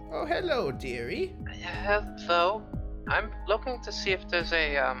 Oh, hello, dearie. Hello. I'm looking to see if there's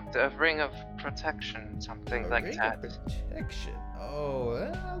a ring of protection, something like Ring that. of protection. Oh,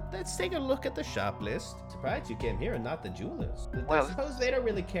 well, let's take a look at the shop list. Surprised you came here and not the jewelers. Well- I suppose they don't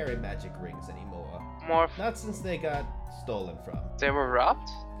really carry magic rings anymore. More. Not since they got stolen from. They were robbed?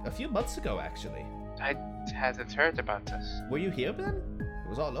 A few months ago, actually. I hadn't heard about this. Were you here then? It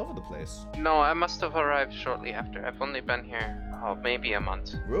was all over the place. No, I must have arrived shortly after. I've only been here, maybe a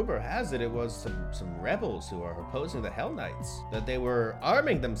month. Rumor has it was some rebels who are opposing the Hell Knights. That they were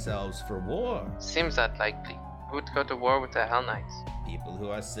arming themselves for war. Seems unlikely. Who would go to war with the Hell Knights? People who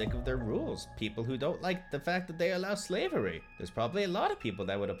are sick of their rules. People who don't like the fact that they allow slavery. There's probably a lot of people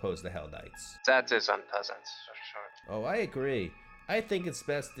that would oppose the Hell Knights. That is unpleasant, for sure. Oh, I agree. I think it's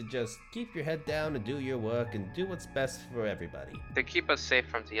best to just keep your head down and do your work and do what's best for everybody. They keep us safe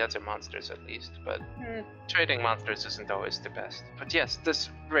from the other monsters at least, but trading monsters isn't always the best. But yes, this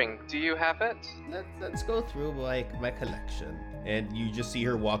ring, do you have it? Let's go through like my collection. And you just see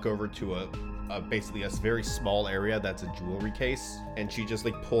her walk over to basically a very small area that's a jewelry case, and she just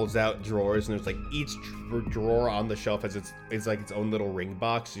like pulls out drawers, and there's like each drawer on the shelf has it's like its own little ring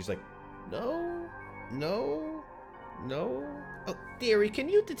box. She's like, no. Oh, dearie, can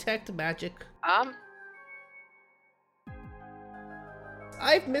you detect magic?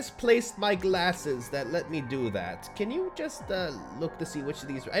 I've misplaced my glasses that let me do that. Can you just look to see which of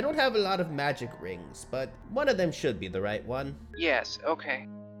these? I don't have a lot of magic rings, but one of them should be the right one. Yes, okay.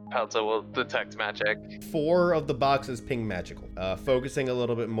 Pelta will detect magic. 4 of the boxes ping magical. Focusing a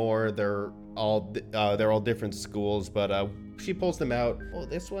little bit more, they're all different schools, but she pulls them out. Oh,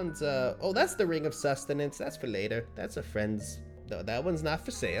 this one's that's the ring of sustenance. That's for later. That's a friend's. No, that one's not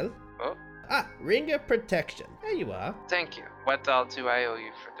for sale. Oh, Ring of protection. There you are. thank you. What all do I owe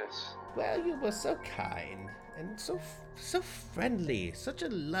you for this? Well, you were so kind and so friendly. Such a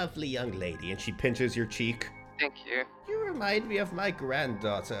lovely young lady. And she pinches your cheek. Thank you. You remind me of my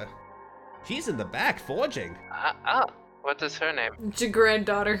granddaughter. She's in the back forging. What is her name? It's your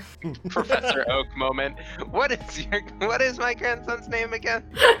granddaughter. Professor Oak moment. What is my grandson's name again?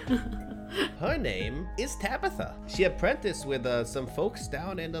 Her name is Tabitha. She apprenticed with some folks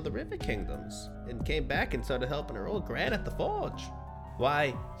down in the River Kingdoms and came back and started helping her old gran at the forge.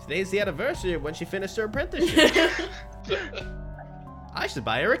 Why, today's the anniversary of when she finished her apprenticeship. I should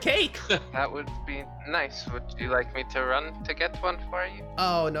buy her a cake. That would be nice. Would you like me to run to get one for you?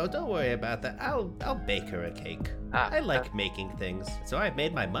 Oh, no, don't worry about that. I'll bake her a cake. I like making things, so I've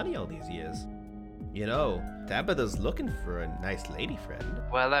made my money all these years. You know, Tabitha's looking for a nice lady friend.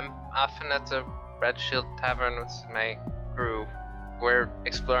 Well, I'm often at the Red Shield Tavern with my crew. We're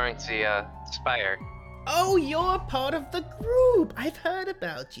exploring the spire. Oh, you're part of the group. I've heard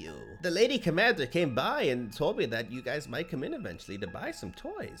about you. The lady commander came by and told me that you guys might come in eventually to buy some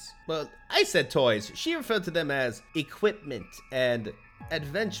toys. Well, I said toys. She referred to them as equipment and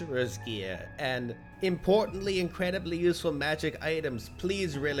adventurer's gear and importantly incredibly useful magic items.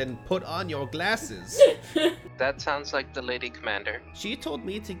 Please, Rillin, put on your glasses. That sounds like the lady commander. She told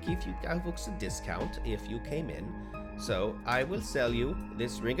me to give you folks a discount if you came in. So I will sell you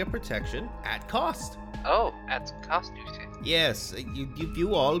this ring of protection at cost. Oh, at cost, you say? Yes, if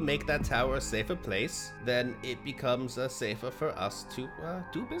you all make that tower a safer place, then it becomes safer for us to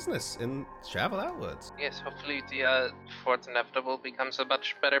do business and travel outwards. Yes, hopefully the Fort Inevitable becomes a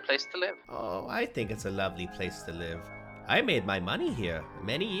much better place to live. Oh, I think it's a lovely place to live. I made my money here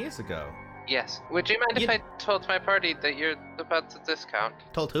many years ago. Yes. Would you mind if I told my party that you're about to discount?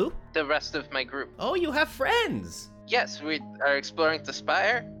 Told who? The rest of my group. Oh, you have friends! Yes, we are exploring the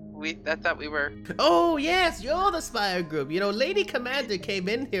spire. I thought we were... Oh, yes, you're the Spire group. You know, Lady Commander came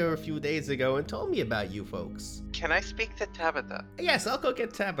in here a few days ago and told me about you folks. Can I speak to Tabitha? Yes, I'll go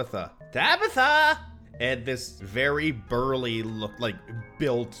get Tabitha. Tabitha! And this very burly,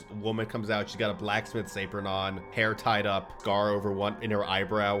 built woman comes out. She's got a blacksmith's apron on, hair tied up, scar over one in her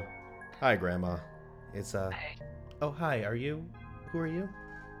eyebrow. Hi, Grandma. It's, Hey. Oh, hi, who are you?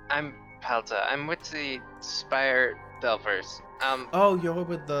 I'm Pelta. I'm with the Spire Delvers. Oh, you're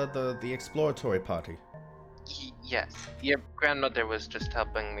with the exploratory party. Yes, your grandmother was just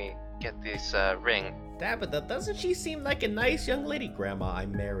helping me get this ring. Tabitha, doesn't she seem like a nice young lady? Grandma,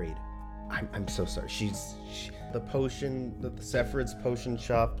 I'm married. I'm so sorry. The potion, the Sephir's potion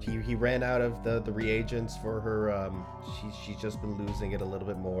shop, he ran out of the reagents for her, she's just been losing it a little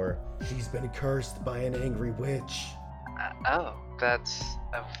bit more. She's been cursed by an angry witch. Oh, that's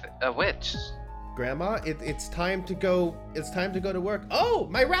a witch. Grandma, it's time to go to work. Oh,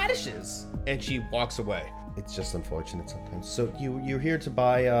 my radishes! And she walks away. It's just unfortunate sometimes. So you're here to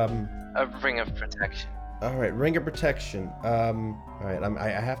buy, A ring of protection. all right, ring of protection. All right, I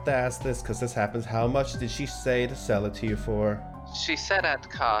have to ask this because this happens. How much did she say to sell it to you for? She said at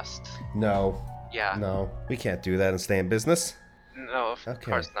cost. No. Yeah. No, we can't do that and stay in business. No, of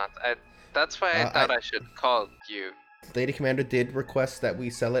Okay. course not. That's why I thought I should call you. Lady Commander did request that we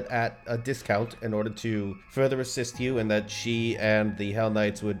sell it at a discount in order to further assist you, and that she and the Hell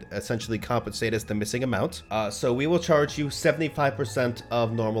Knights would essentially compensate us the missing amount. So we will charge you 75%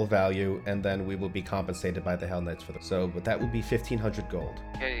 of normal value, and then we will be compensated by the Hell Knights for but that would be 1,500 gold.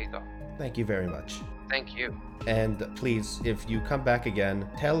 Here you go. Thank you very much. Thank you. And please, if you come back again,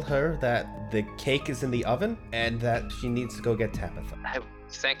 tell her that the cake is in the oven and that she needs to go get Tabitha.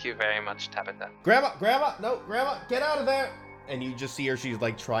 Thank you very much, Tabitha. Grandma, get out of there! And you just see her, she's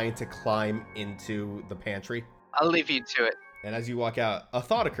like trying to climb into the pantry. I'll leave you to it. And as you walk out, a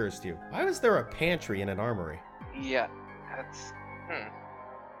thought occurs to you. Why was there a pantry in an armory? Yeah, that's...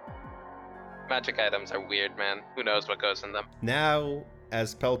 Magic items are weird, man. Who knows what goes in them? Now,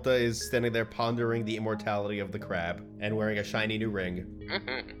 as Pelta is standing there pondering the immortality of the crab and wearing a shiny new ring,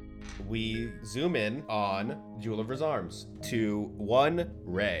 we zoom in on Juliver's Arms to one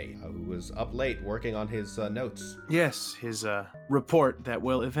Ray, who was up late working on his notes. Yes, his report that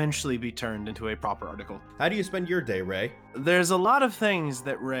will eventually be turned into a proper article. How do you spend your day, Ray? There's a lot of things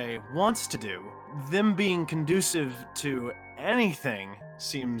that Ray wants to do. Them being conducive to anything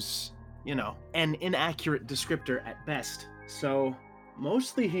seems, an inaccurate descriptor at best. So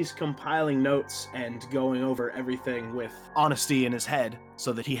mostly he's compiling notes and going over everything with honesty in his head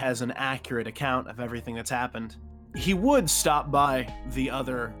so that he has an accurate account of everything that's happened. He would stop by the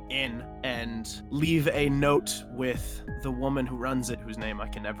other inn and leave a note with the woman who runs it, whose name I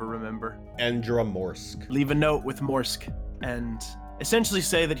can never remember. Endra Morsk. Leave a note with Morsk and essentially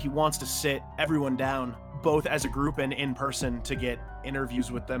say that he wants to sit everyone down, both as a group and in person, to get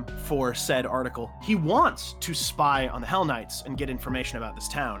interviews with them for said article. He wants to spy on the Hell Knights and get information about this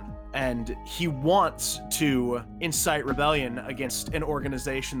town. And he wants to incite rebellion against an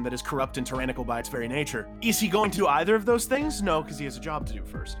organization that is corrupt and tyrannical by its very nature. Is he going to do either of those things? No, because he has a job to do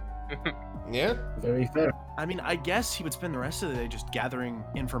first. Yeah? Very fair. I mean, I guess he would spend the rest of the day just gathering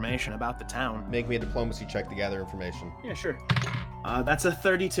information about the town. Make me a diplomacy check to gather information. Yeah, sure. That's a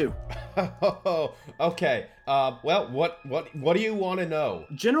 32. Okay. Well, what do you want to know?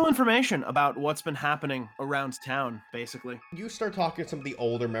 General information about what's been happening around town, basically. You start talking to some of the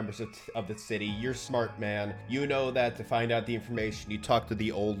older members of the city. You're a smart man. You know that to find out the information, you talk to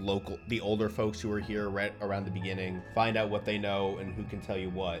the older folks who were here right around the beginning, find out what they know and who can tell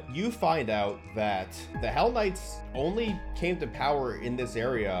you what. You find out that the Hell Knights only came to power in this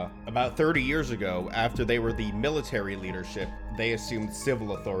area about 30 years ago after they were the military leadership. They assumed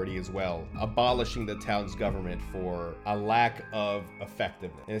civil authority as well, abolishing the town's government for a lack of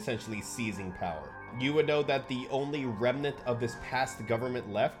effectiveness and essentially seizing power. You would know that the only remnant of this past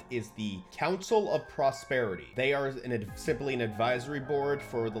government left is the Council of Prosperity. They are simply an advisory board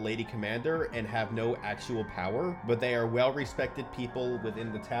for the Lady Commander and have no actual power, but they are well-respected people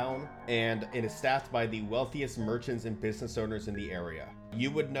within the town, and it is staffed by the wealthiest merchants and business owners in the area.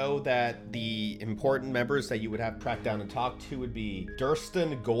 You would know that the important members that you would have tracked down and talked to would be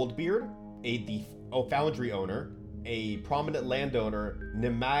Durston Goldbeard, the foundry owner, a prominent landowner,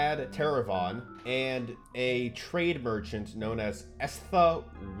 Nimad Teravon, and a trade merchant known as Estha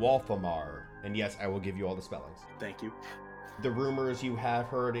Walthamar. And yes, I will give you all the spellings. Thank you. The rumors you have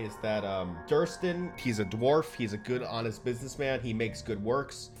heard is that Durston, he's a dwarf, he's a good, honest businessman, he makes good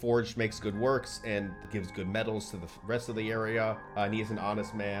works, Forge makes good works, and gives good metals to the rest of the area, and he is an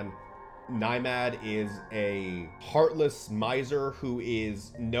honest man. Nimad is a heartless miser who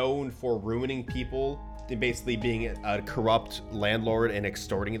is known for ruining people, and basically being a corrupt landlord and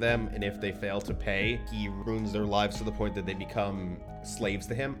extorting them, and if they fail to pay, he ruins their lives to the point that they become slaves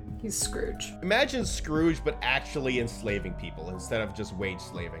to him. He's Scrooge. Imagine Scrooge, but actually enslaving people instead of just wage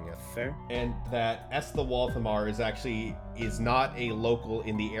slaving it. Fair. And that Esther Walthamar is not a local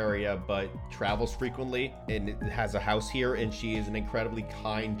in the area, but travels frequently and has a house here. And she is an incredibly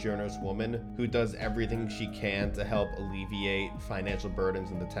kind, generous woman who does everything she can to help alleviate financial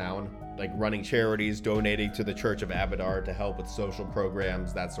burdens in the town, like running charities, donating to the Church of Abadar to help with social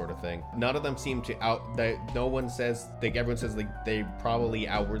programs, that sort of thing. None of them seem to everyone says they probably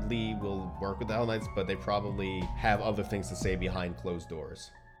outwardly will work with the Hell Knights, but they probably have other things to say behind closed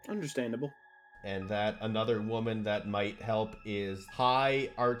doors. Understandable. And that another woman that might help is High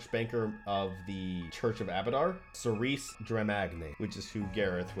Archbanker of the Church of Abadar, Cerise Dremagne, which is who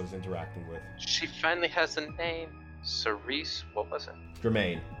Gareth was interacting with. She finally has a name. Cerise, what was it?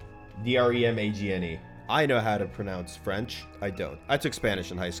 Dremagne. Dremagne. I know how to pronounce French. I don't. I took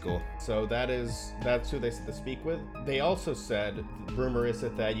Spanish in high school. So that's who they said to speak with. They also said, rumor is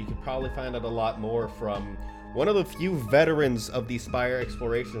that you could probably find out a lot more from one of the few veterans of the Spire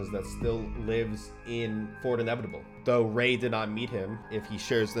explorations that still lives in Fort Inevitable. Though Ray did not meet him, if he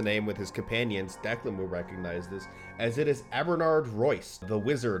shares the name with his companions, Declan will recognize this, as it is Abernard Royce, the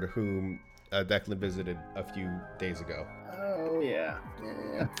wizard whom Declan visited a few days ago. Oh, yeah.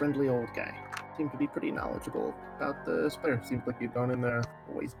 Friendly old guy. Seemed to be pretty knowledgeable about the Spire. Seems like you've gone in there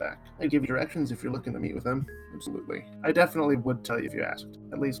a ways back. I'd give you directions if you're looking to meet with him. Absolutely. I definitely would tell you if you asked.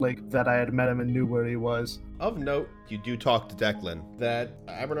 At least, that I had met him and knew where he was. Of note, you do talk to Declan, that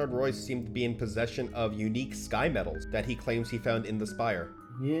Abernard Royce seemed to be in possession of unique sky metals that he claims he found in the Spire.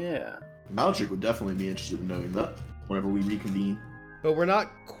 Yeah. Maldrick would definitely be interested in knowing that whenever we reconvene. But we're not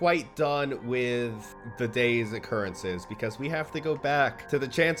quite done with the day's occurrences because we have to go back to the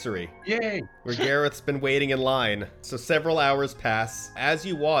Chancery. Yay! Where Gareth's been waiting in line. So several hours pass. As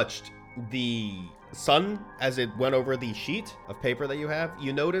you watched the sun, as it went over the sheet of paper that you have,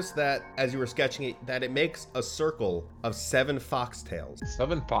 you notice that as you were sketching it, that it makes a circle of 7 foxtails.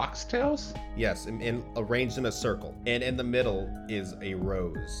 7 foxtails? Yes, arranged in a circle. And in the middle is a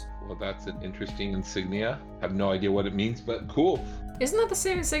rose. Well, that's an interesting insignia. I have no idea what it means, but cool. Isn't that the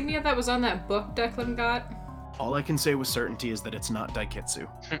same insignia that was on that book Declan got? All I can say with certainty is that it's not Daiketsu.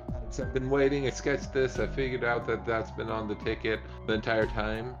 So I've been waiting. I sketched this. I figured out that that's been on the ticket the entire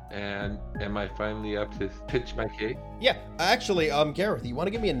time. And am I finally up to pitch my case? Yeah, actually, Gareth, you want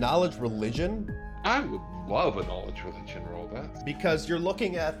to give me a knowledge religion? I would love a knowledge religion roll. That because you're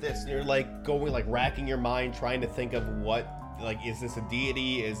looking at this and you're going racking your mind trying to think of what, is this a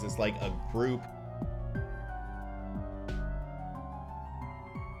deity? Is this a group?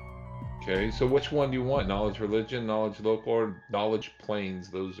 Okay, so which one do you want? Knowledge religion, knowledge local, or knowledge planes?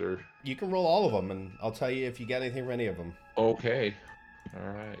 Those are... You can roll all of them, and I'll tell you if you get anything for any of them. Okay.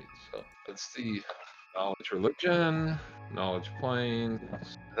 All right, so let's see. Knowledge religion, knowledge plane.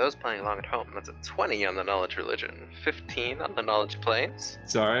 For those playing along at home, that's a 20 on the knowledge religion, 15 on the knowledge planes,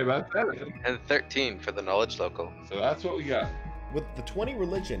 Sorry about that. and 13 for the knowledge local. So that's what we got. With the 20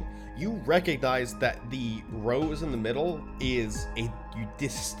 religion, you recognize that the rose in the middle is a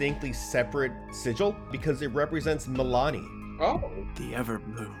distinctly separate sigil because it represents Milani. Oh. The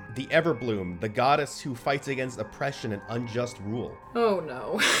Everbloom. The Everbloom, the goddess who fights against oppression and unjust rule. Oh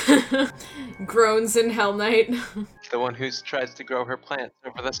no. Groans in Hell Knight. The one who tries to grow her plants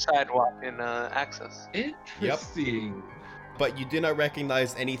over the sidewalk in Axis. Interesting. But you do not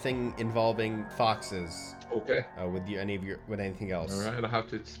recognize anything involving foxes. Okay. With anything else. All right, I'll have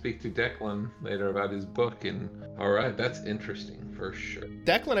to speak to Declan later about his book. And all right, that's interesting for sure.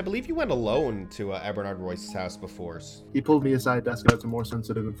 Declan, I believe you went alone to Abernard Royce's house before. He pulled me aside to ask about some more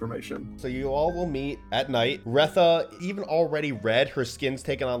sensitive information. So you all will meet at night. Retha, even already red, her skin's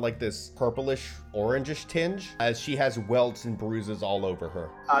taken on this purplish, orangish tinge, as she has welts and bruises all over her.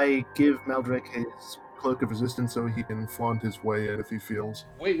 I give Maldrick his cloak of resistance so he can flaunt his way in if he feels.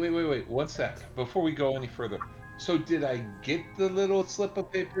 Wait. 1 sec. Before we go any further. So did I get the little slip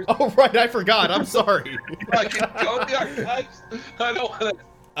of paper? Oh, right, I forgot. I'm sorry. I can go the archives. I don't want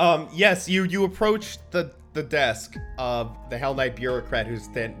to... Yes, you approach the desk of the Hell Knight bureaucrat who's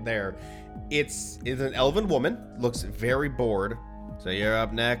there. It's an elven woman, looks very bored. So you're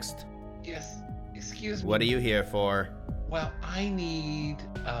up next. Yes, excuse me. What are you here for? Well, I need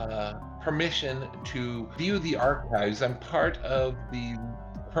permission to view the archives. I'm part of the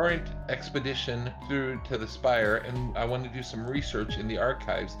current expedition through to the Spire, and I want to do some research in the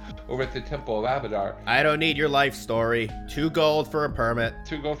archives over at the Temple of Abadar. I don't need your life story. 2 gold for a permit.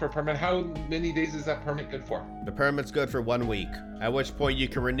 2 gold for a permit. How many days is that permit good for? The permit's good for 1 week, at which point you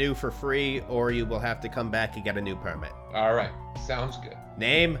can renew for free, or you will have to come back and get a new permit. All right, sounds good.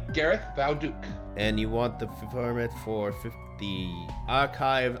 Name? Gareth Valduke. And you want the permit for the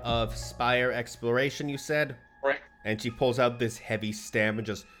Archive of Spire Exploration, you said? Correct. And she pulls out this heavy stamp and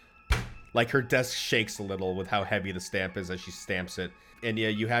just, like, her desk shakes a little with how heavy the stamp is as she stamps it. And yeah,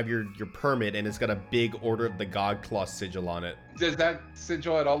 you have your permit, and it's got a big Order of the Godclaw sigil on it. Does that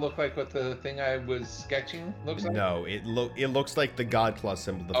sigil at all look like what the thing I was sketching looks like? No, it looks like the Godclaw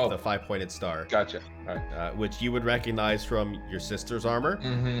symbol, the 5-pointed star. Gotcha. All right. Which you would recognize from your sister's armor,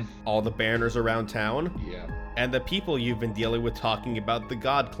 Mm-hmm. all the banners around town, Yeah. and the people you've been dealing with talking about the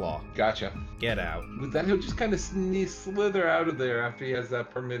Godclaw. Gotcha. Get out. With that, he'll just kind of slither out of there after he has that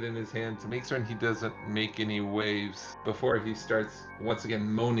permit in his hand to make certain he doesn't make any waves before he starts once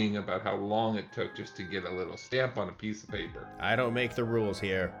again moaning about how long it took just to get a little stamp on a piece of paper. I don't make the rules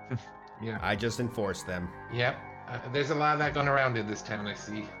here. Yeah. I just enforce them. Yep. There's a lot of that going around in this town, I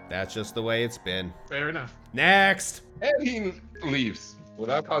see. That's just the way it's been. Fair enough. Next! And he leaves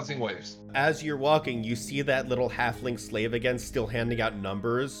without causing waves. As you're walking, you see that little halfling slave again, still handing out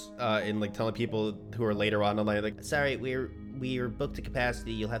numbers, and like telling people who are later on online, like, sorry, we're booked to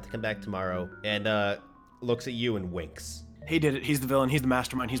capacity. You'll have to come back tomorrow. And looks at you and winks. He did it. He's the villain. He's the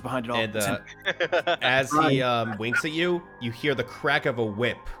mastermind. He's behind it all. And It's him. as he winks at you, you hear the crack of a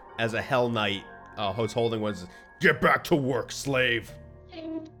whip as a Hell Knight who's holding one says, "Get back to work, slave."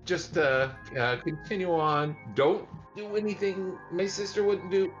 Just continue on. Don't do anything my sister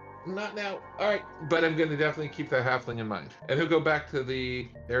wouldn't do. Not now. All right. But I'm going to definitely keep that halfling in mind. And he'll go back to the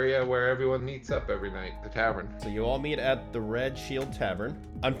area where everyone meets up every night, the tavern. So you all meet at the Red Shield Tavern.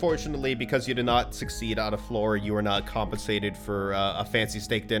 Unfortunately, because you did not succeed on a floor, you are not compensated for a fancy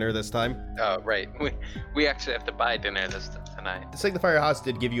steak dinner this time. Oh, right. We actually have to buy dinner tonight. The Signifier House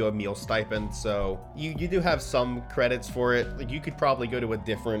did give you a meal stipend, so you do have some credits for it. Like, you could probably go to a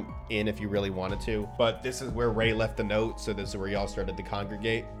different inn if you really wanted to, but this is where Ray left the note, so this is where y'all started to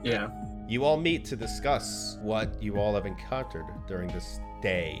congregate. Yeah. You all meet to discuss what you all have encountered during this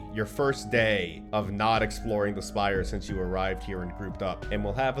day, your first day of not exploring the Spire since you arrived here and grouped up, and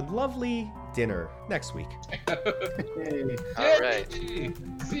we'll have a lovely dinner next week. Hey, All right. See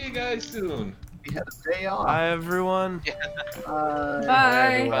you guys soon. we had a day off. Bye, everyone.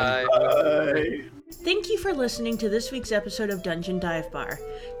 Bye. Bye. Thank you for listening to this week's episode of Dungeon Dive Bar.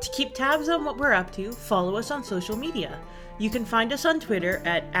 To keep tabs on what we're up to, follow us on social media. You can find us on Twitter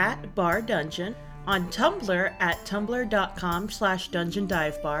at @BarDungeon, on Tumblr at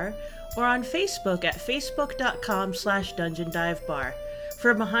tumblr.com/DungeonDiveBar, or on Facebook at facebook.com/DungeonDiveBar.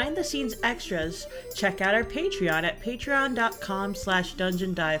 For behind-the-scenes extras, check out our Patreon at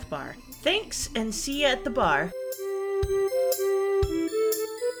patreon.com/DungeonDiveBar. Thanks, and see you at the bar.